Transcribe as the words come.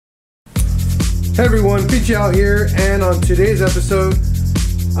Hey everyone, PincheAls here, and on today's episode,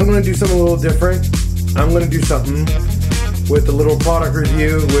 I'm going to do something a little different. I'm going to do something with a little product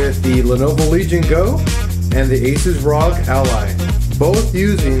review with the Lenovo Legion Go and the Asus ROG Ally, both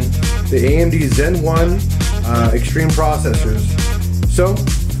using the AMD Zen 1 Extreme processors. So,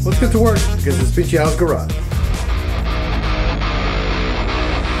 let's get to work, because it's PincheAls Garage.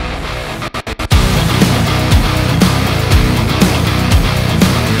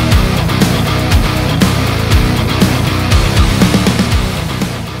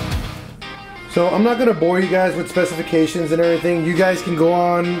 So I'm not going to bore you guys with specifications and everything. You guys can go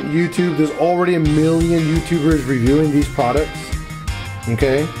on YouTube. There's already a million YouTubers reviewing these products.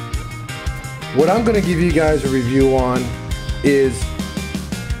 Okay? What I'm going to give you guys a review on is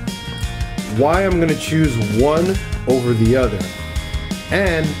why I'm going to choose one over the other.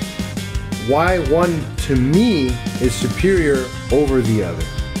 And why one, to me, is superior over the other.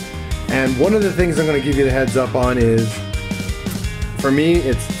 And one of the things I'm going to give you the heads up on is, for me,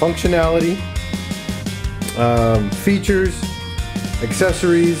 it's functionality, features,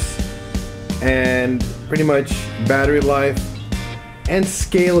 accessories, and pretty much battery life and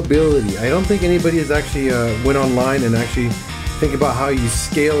scalability. I don't think anybody has actually went online and actually think about how you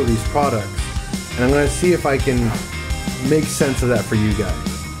scale these products, and I'm going to see if I can make sense of that for you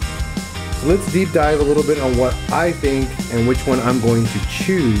guys. So let's deep dive a little bit on what I think and which one I'm going to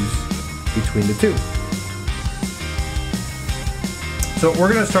choose between the two. So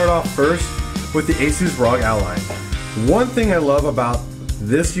we're going to start off first with the Asus ROG Ally. One thing I love about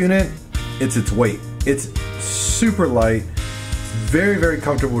this unit, it's its weight. It's super light, very, very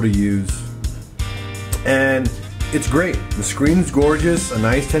comfortable to use, and it's great. The screen's gorgeous, a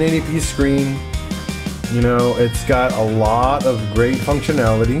nice 1080p screen. You know, it's got a lot of great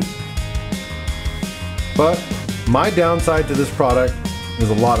functionality, but my downside to this product is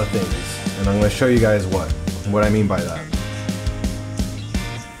a lot of things, and I'm going to show you guys what I mean by that.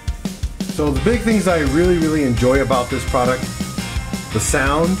 So the big things I really enjoy about this product: the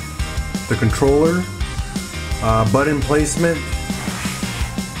sound, the controller, button placement,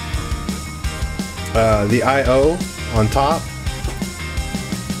 the I/O on top,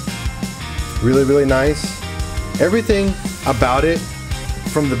 really nice. Everything about it,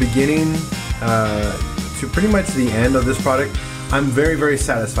 from the beginning to pretty much the end of this product, I'm very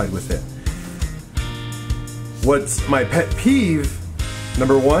satisfied with it. What's my pet peeve?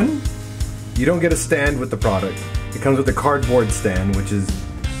 Number one, you don't get a stand with the product. It comes with a cardboard stand, which is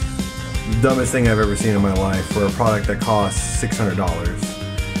the dumbest thing I've ever seen in my life for a product that costs $600.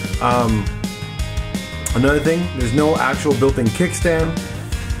 Another thing, there's no actual built-in kickstand.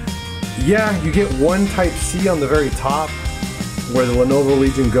 Yeah, you get one Type-C on the very top, where the Lenovo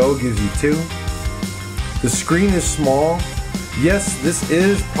Legion Go gives you two. The screen is small. Yes, this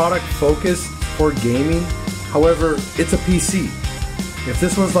is product focused for gaming. However, it's a PC. If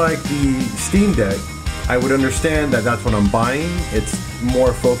this was like the Steam Deck, I would understand that that's what I'm buying. It's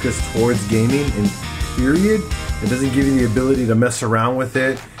more focused towards gaming, in period. It doesn't give you the ability to mess around with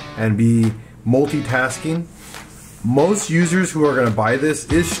it and be multitasking. Most users who are going to buy this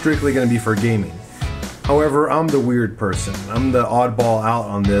is strictly going to be for gaming. However, I'm the weird person. I'm the oddball out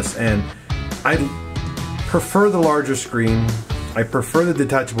on this, and I prefer the larger screen. I prefer the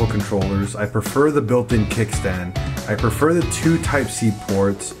detachable controllers. I prefer the built-in kickstand. I prefer the two Type-C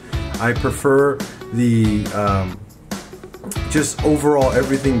ports. I prefer the just overall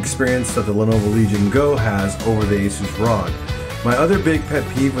everything experience that the Lenovo Legion Go has over the Asus ROG. My other big pet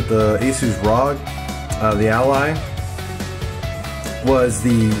peeve with the Asus ROG, the Ally, was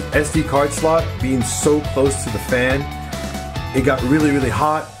the SD card slot being so close to the fan. It got really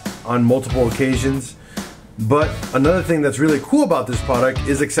hot on multiple occasions. But another thing that's really cool about this product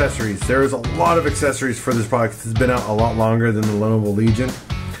is accessories. There is a lot of accessories for this product. It's been out a lot longer than the Lenovo Legion.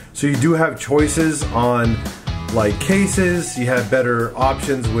 So you do have choices on like cases. You have better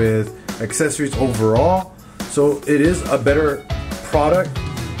options with accessories overall. So it is a better product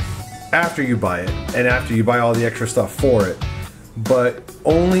after you buy it and after you buy all the extra stuff for it. But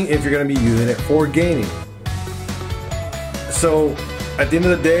only if you're going to be using it for gaming. So at the end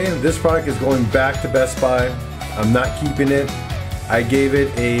of the day, this product is going back to Best Buy. I'm not keeping it. I gave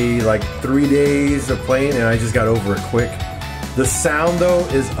it like 3 days of playing and I just got over it quick. The sound though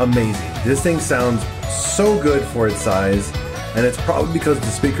is amazing. This thing sounds so good for its size, and it's probably because the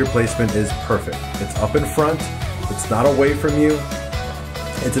speaker placement is perfect. It's up in front, it's not away from you,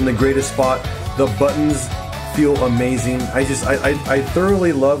 it's in the greatest spot. The buttons feel amazing. I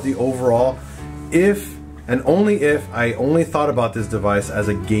thoroughly love the overall. If and only if I only thought about this device as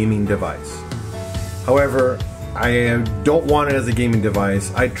a gaming device. However, I don't want it as a gaming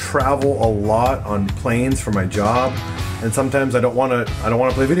device. I travel a lot on planes for my job, and sometimes I don't want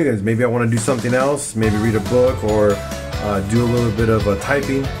to play video games. Maybe I want to do something else, maybe read a book or do a little bit of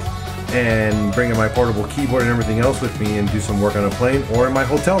typing, and bring in my portable keyboard and everything else with me and do some work on a plane or in my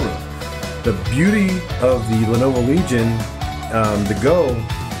hotel room. The beauty of the Lenovo Legion, the Go,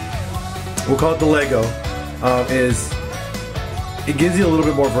 we'll call it the LEGO, is it gives you a little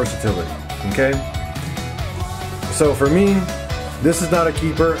bit more versatility, okay? So for me, this is not a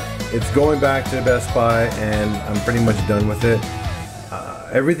keeper. It's going back to Best Buy and I'm pretty much done with it.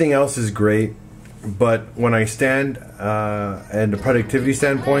 Everything else is great, but when I stand and a productivity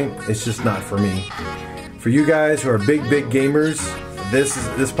standpoint, it's just not for me. For you guys who are big gamers,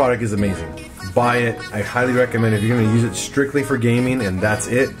 this product is amazing. Buy it. I highly recommend. If you're going to use it strictly for gaming and that's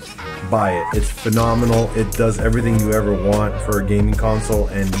it, buy it. It's phenomenal. It does everything you ever want for a gaming console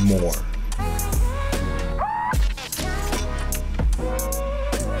and more.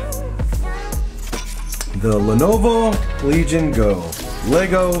 The Lenovo Legion Go,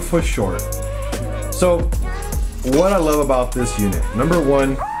 LEGO for short. So what I love about this unit, number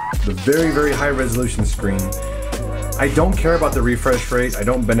one, the very high resolution screen. I don't care about the refresh rate. I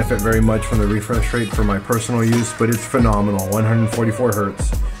don't benefit very much from the refresh rate for my personal use, but it's phenomenal, 144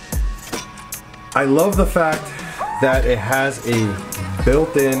 Hertz. I love the fact that it has a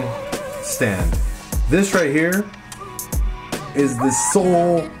built-in stand. This right here is the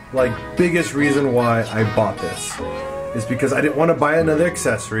sole biggest reason why I bought this. Is because I didn't want to buy another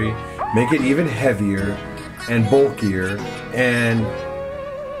accessory, make it even heavier and bulkier, and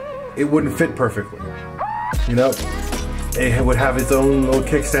it wouldn't fit perfectly. You know, it would have its own little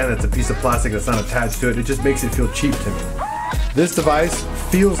kickstand that's a piece of plastic that's not attached to it. It just makes it feel cheap to me. This device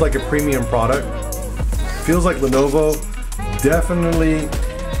feels like a premium product. Feels like Lenovo definitely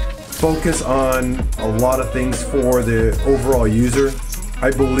focus on a lot of things for the overall user. I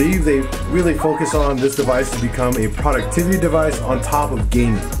believe they really focus on this device to become a productivity device on top of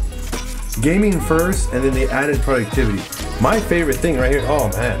gaming. Gaming first, and then they added productivity. My favorite thing right here, oh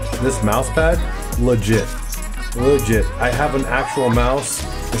man, this mouse pad, legit. I have an actual mouse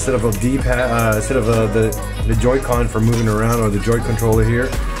instead of a D-pad, instead of the Joy-Con for moving around, or the Joy controller here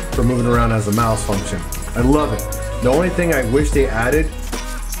for moving around as a mouse function. I love it. The only thing I wish they added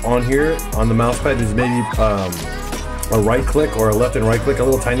on here on the mouse pad is maybe a right click or a left and right click, a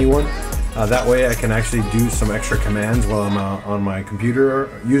little tiny one. That way I can actually do some extra commands while I'm on my computer,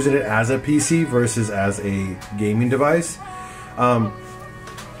 using it as a PC versus as a gaming device. My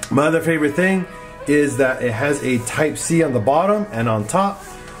other favorite thing is that it has a Type-C on the bottom and on top.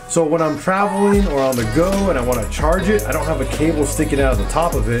 So when I'm traveling or on the go and I want to charge it, I don't have a cable sticking out of the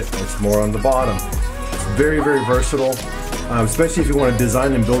top of it. It's more on the bottom. It's very versatile, especially if you want to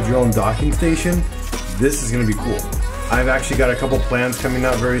design and build your own docking station. This is going to be cool. I've actually got a couple plans coming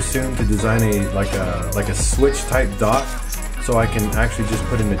out very soon to design like a switch type dock, so I can actually just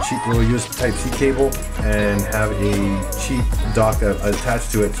put in a cheap little USB Type-C cable and have a cheap dock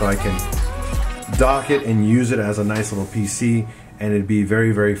attached to it, so I can dock it and use it as a nice little PC, and it'd be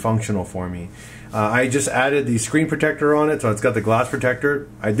very functional for me. I just added the screen protector on it, so it's got the glass protector.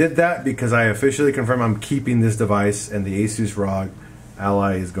 I did that because I officially confirm I'm keeping this device, and the Asus ROG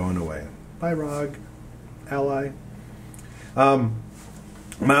Ally is going away. Bye ROG Ally. My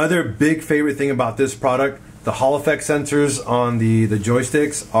other big favorite thing about this product, the Hall effect sensors on the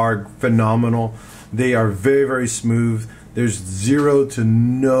joysticks are phenomenal. They are very smooth. There's zero to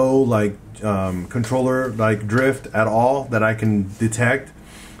no controller drift at all that I can detect.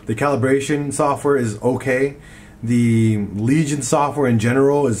 The calibration software is okay. The Legion software in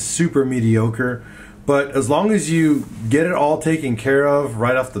general is super mediocre, but as long as you get it all taken care of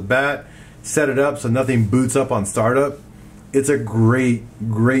right off the bat, set it up so nothing boots up on startup, it's a great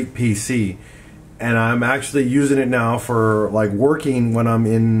PC. And I'm actually using it now for working when I'm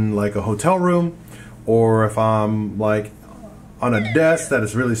in a hotel room, or if I'm on a desk that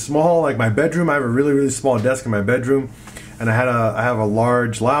is really small, like my bedroom. I have a really small desk in my bedroom, and I have a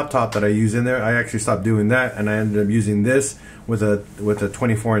large laptop that I use in there. I actually stopped doing that, and I ended up using this with a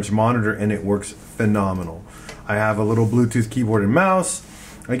 24-inch monitor, and it works phenomenal. I have a little Bluetooth keyboard and mouse.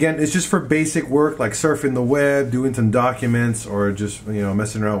 Again, it's just for basic work like surfing the web, doing some documents, or just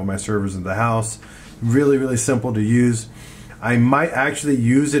messing around with my servers in the house. Really simple to use. I might actually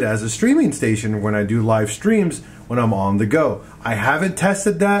use it as a streaming station when I do live streams when I'm on the go. I haven't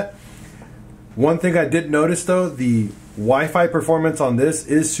tested that. One thing I did notice though, the Wi-Fi performance on this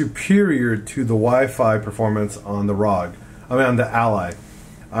is superior to the Wi-Fi performance on the ROG. On the Ally.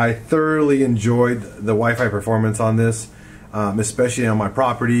 I thoroughly enjoyed the Wi-Fi performance on this. Especially on my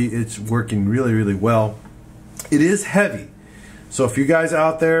property, it's working really well. It is heavy. So if you guys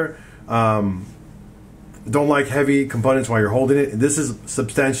out there don't like heavy components while you're holding it, this is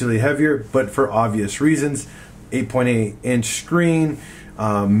substantially heavier, but for obvious reasons. 8.8-inch screen,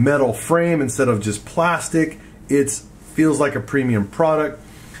 metal frame instead of just plastic. It feels like a premium product.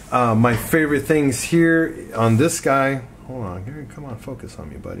 My favorite things here on this guy, hold on, come on, focus on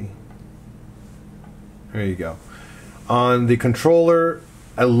me, buddy. There you go. On the controller,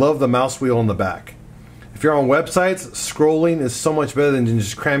 I love the mouse wheel on the back. If you're on websites, scrolling is so much better than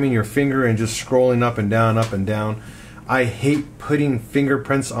just cramming your finger and just scrolling up and down, up and down. I hate putting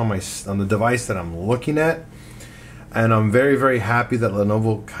fingerprints on the device that I'm looking at, and I'm very, very happy that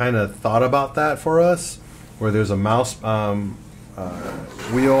Lenovo kind of thought about that for us, where there's a mouse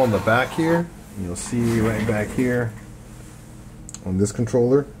wheel on the back here. You'll see right back here on this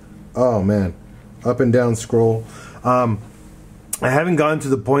controller. Oh man, up and down scroll. I haven't gotten to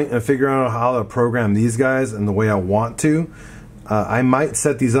the point of figuring out how to program these guys in the way I want to. I might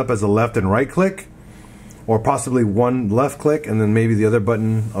set these up as a left and right click, or possibly one left click and then maybe the other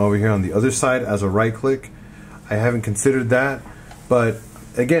button over here on the other side as a right click. I haven't considered that, but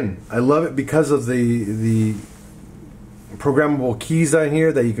again, I love it because of the programmable keys down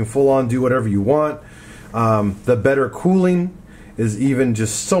here that you can full on do whatever you want. The better cooling is even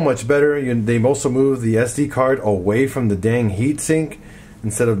just so much better. They also move the SD card away from the dang heatsink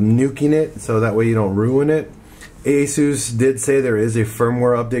instead of nuking it, so that way you don't ruin it. Asus did say there is a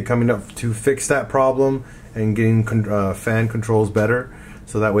firmware update coming up to fix that problem and getting fan controls better,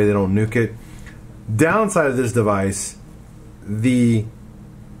 so that way they don't nuke it. Downside of this device, the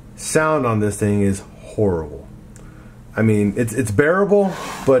sound on this thing is horrible. I mean, it's bearable,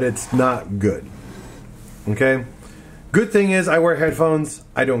 but it's not good. Okay? Good thing is I wear headphones.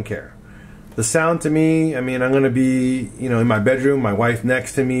 I don't care. The sound to me, I mean, I'm going to be, you know, in my bedroom, my wife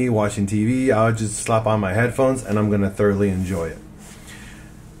next to me watching TV. I'll just slap on my headphones and I'm going to thoroughly enjoy it.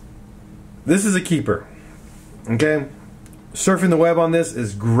 This is a keeper. Okay? Surfing the web on this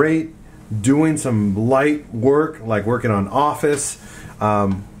is great. Doing some light work, like working on Office.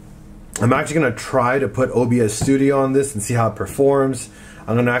 I'm actually going to try to put OBS Studio on this and see how it performs.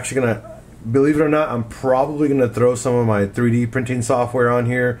 Believe it or not, I'm probably going to throw some of my 3D printing software on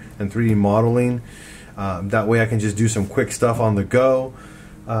here and 3D modeling. That way I can just do some quick stuff on the go.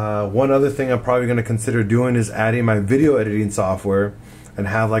 One other thing I'm probably going to consider doing is adding my video editing software and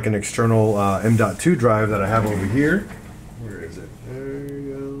have like an external M.2 drive that I have over here. Where is it? There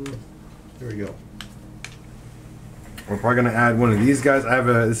you go. There we go. We're probably going to add one of these guys.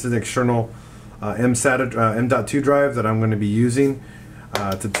 This is an external M.2 drive that I'm going to be using.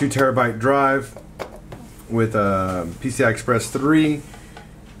 It's a 2 terabyte drive with a PCI Express 3.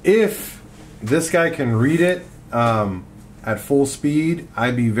 If this guy can read it at full speed,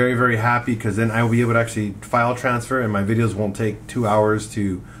 I'd be very, very happy, because then I will be able to actually file transfer and my videos won't take 2 hours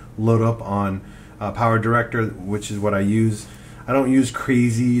to load up on Power Director, which is what I use. I don't use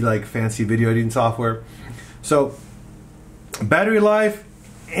crazy like fancy video editing software. So battery life,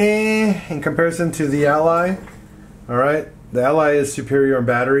 in comparison to the Ally, all right. The Ally is superior in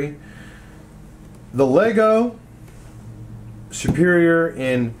battery. The LeGO, superior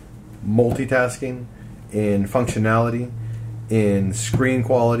in multitasking, in functionality, in screen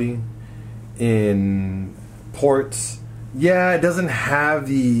quality, in ports. Yeah, it doesn't have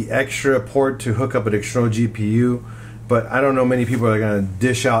the extra port to hook up an external GPU, but I don't know many people are going to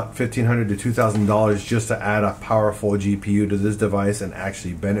dish out $1,500 to $2,000 just to add a powerful GPU to this device and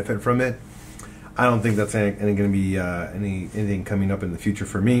actually benefit from it. I don't think that's going to be anything coming up in the future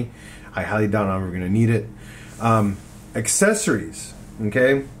for me. I highly doubt I'm ever going to need it. Accessories,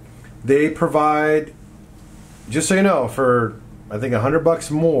 okay? They provide, just so you know, for I think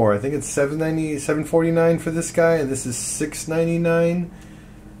 $100 more. I think it's $749 for this guy, and this is $699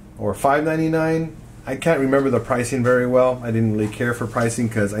 or $599. I can't remember the pricing very well. I didn't really care for pricing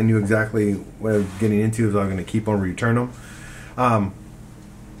because I knew exactly what I was getting into, if I was going to keep them or return them.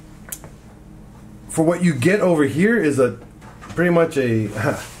 For what you get over here is pretty much a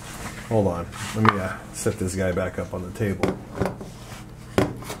hold on, let me set this guy back up on the table.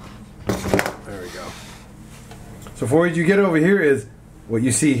 There we go. So for what you get over here is what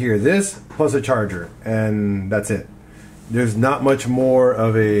you see here, this plus a charger, and that's it. There's not much more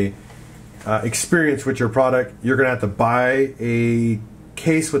of a experience with your product. You're gonna have to buy a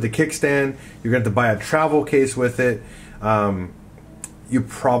case with a kickstand. You're gonna have to buy a travel case with it. You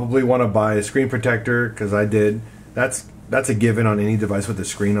probably want to buy a screen protector, because I did. That's a given on any device with a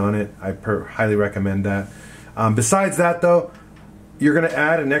screen on it. I highly recommend that. Besides that though, you're going to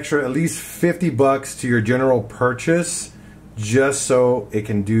add an extra at least $50 to your general purchase just so it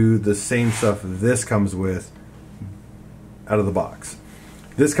can do the same stuff this comes with out of the box.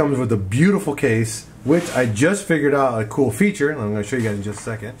 This comes with a beautiful case, which I just figured out a cool feature, and I'm going to show you guys in just a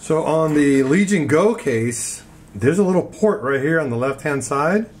second. So on the Legion Go case, there's a little port right here on the left hand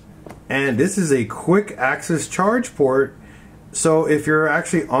side, and this is a quick access charge port. So if you're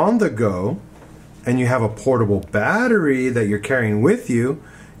actually on the go and you have a portable battery that you're carrying with you,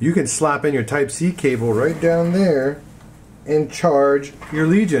 you can slap in your Type-C cable right down there and charge your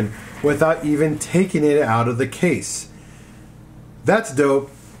Legion without even taking it out of the case. That's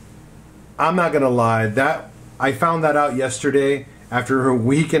dope. I'm not gonna lie, that I found that out yesterday after a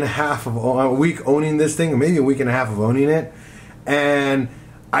week and a half of owning this thing, or maybe a week and a half of owning it, and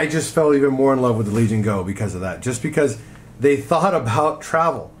I just fell even more in love with the Legion Go because of that. Just because they thought about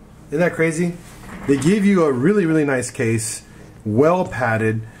travel. Isn't that crazy? They give you a really, really nice case, well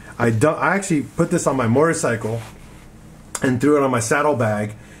padded. I actually put this on my motorcycle and threw it on my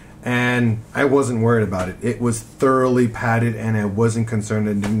saddlebag, and I wasn't worried about it. It was thoroughly padded, and I wasn't concerned.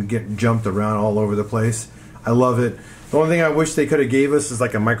 It didn't get jumped around all over the place. I love it. The only thing I wish they could have gave us is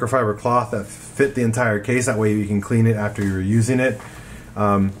like a microfiber cloth that fit the entire case. That way you can clean it after you're using it.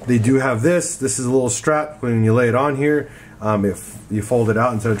 They do have this. This is a little strap when you lay it on here. If you fold it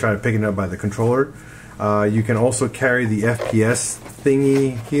out instead of trying to pick it up by the controller. You can also carry the FPS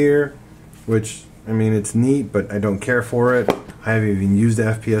thingy here, which, I mean, it's neat, but I don't care for it. I haven't even used the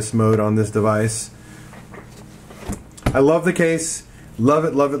FPS mode on this device. I love the case. Love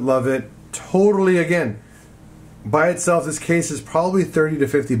it, love it, love it. Totally, again, by itself, this case is probably 30 to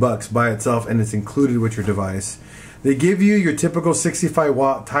 50 bucks by itself, and it's included with your device. They give you your typical 65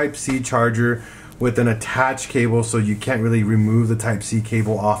 watt Type-C charger with an attached cable, so you can't really remove the Type-C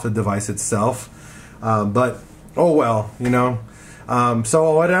cable off the device itself. But, oh well, you know.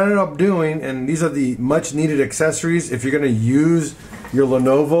 So what I ended up doing, and these are the much needed accessories if you're going to use your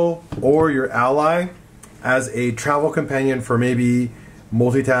Lenovo or your Ally as a travel companion for maybe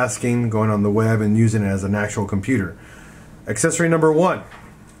multitasking, going on the web, and using it as an actual computer. Accessory number 1.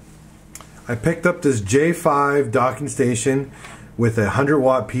 I picked up this J5 docking station with a 100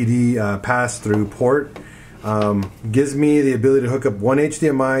 watt PD pass-through port. Gives me the ability to hook up one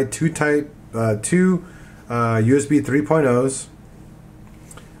HDMI, two USB 3.0s.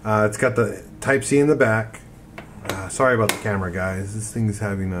 It's got the Type-C in the back. Sorry about the camera, guys. This thing's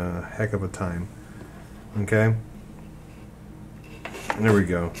having a heck of a time. Okay. And there we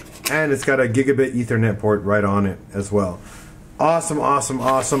go. And it's got a gigabit Ethernet port right on it as well. Awesome, awesome,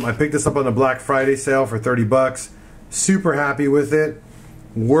 awesome. I picked this up on the Black Friday sale for 30 bucks. Super happy with it.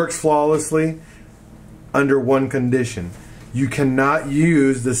 Works flawlessly under one condition. You cannot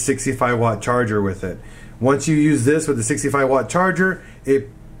use the 65 watt charger with it. Once you use this with the 65 watt charger, it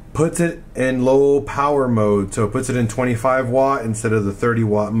puts it in low power mode. So it puts it in 25 watt instead of the 30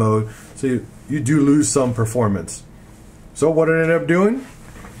 watt mode. So you do lose some performance. So what I ended up doing,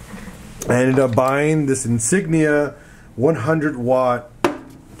 I ended up buying this Insignia 100 watt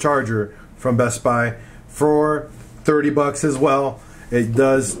charger from Best Buy for 30 bucks as well. It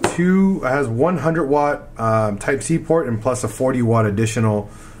has 100 watt Type-C port and plus a 40 watt additional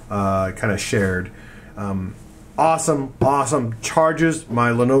kind of shared. Awesome, awesome. Charges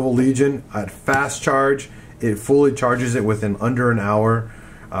my Lenovo Legion at fast charge. It fully charges it within under an hour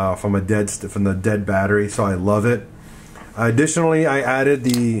from the dead battery, so I love it. Additionally, I added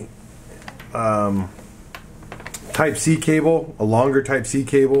the Type-C cable, a longer Type-C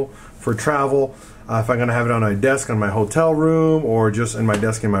cable for travel. If I'm going to have it on my desk on my hotel room or just in my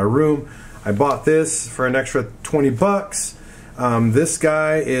desk in my room. I bought this for an extra 20 bucks. This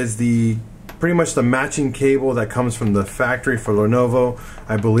guy is pretty much the matching cable that comes from the factory for Lenovo.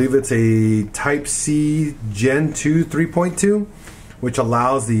 I believe it's a Type-C Gen 2 3.2, which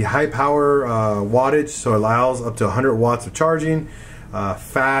allows the high power wattage, so it allows up to 100 watts of charging,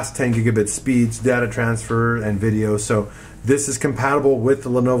 fast 10 gigabit speeds, data transfer, and video. So this is compatible with the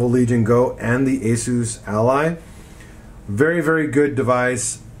Lenovo Legion Go and the Asus Ally. Very, very good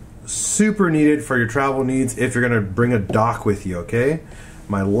device. Super needed for your travel needs if you're going to bring a dock with you, okay?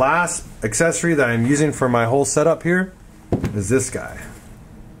 My last accessory that I'm using for my whole setup here is this guy.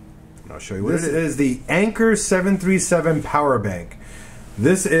 I'll show you what it is. This is the Anker 737 power bank.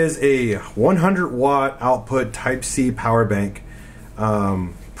 This is a 100 watt output Type-C power bank.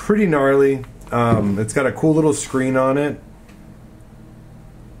 Pretty gnarly. It's got a cool little screen on it.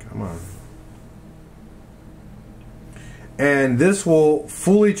 Come on. And this will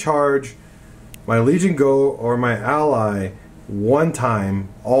fully charge my Legion Go or my Ally one time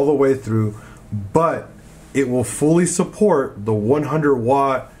all the way through, but it will fully support the 100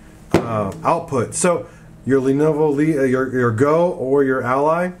 watt output. So your Lenovo, your Go or your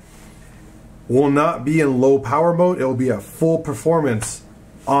Ally will not be in low power mode. It will be at full performance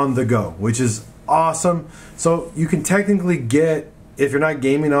on the go, which is awesome. So you can technically get, if you're not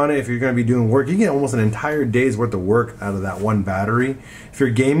gaming on it, if you're going to be doing work, you get almost an entire day's worth of work out of that one battery. If you're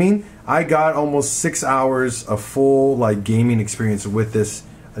gaming, I got almost 6 hours of full like gaming experience with this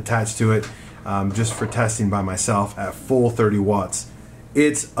attached to it, just for testing by myself at full 30 watts.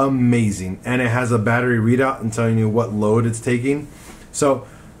 It's amazing, and it has a battery readout and telling you what load it's taking. So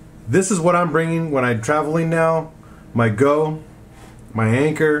this is what I'm bringing when I'm traveling now: my Go, my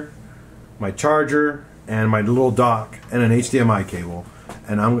anchor, my charger, and my little dock, and an HDMI cable,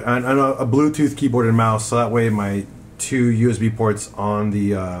 and I'm a Bluetooth keyboard and mouse, so that way my 2 USB ports on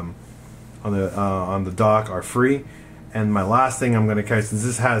the dock are free. And my last thing I'm going to carry, since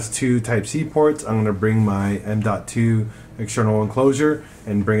this has 2 Type-C ports, I'm going to bring my M.2 external enclosure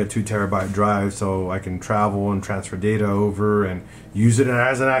and bring a 2 terabyte drive so I can travel and transfer data over and use it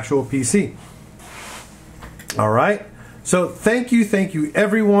as an actual PC. Alright, so thank you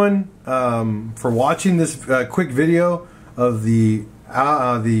everyone for watching this quick video of the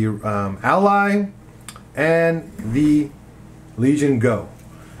Ally and the Legion Go.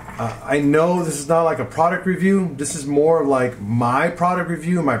 I know this is not like a product review. This is more like my product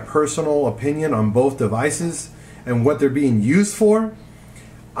review, my personal opinion on both devices and what they're being used for.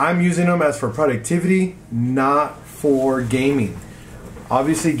 I'm using them as for productivity, not for gaming.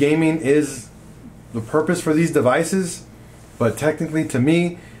 Obviously, gaming is the purpose for these devices, but technically to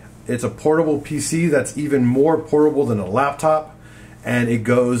me, it's a portable PC that's even more portable than a laptop, and it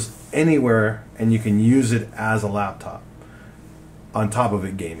goes anywhere and you can use it as a laptop. On top of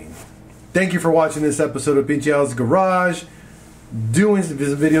it, gaming. Thank you for watching this episode of PincheAls Garage. Doing some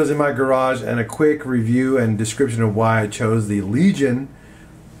videos in my garage and a quick review and description of why I chose the Legion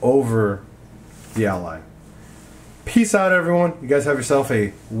over the Ally. Peace out, everyone. You guys have yourself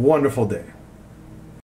a wonderful day.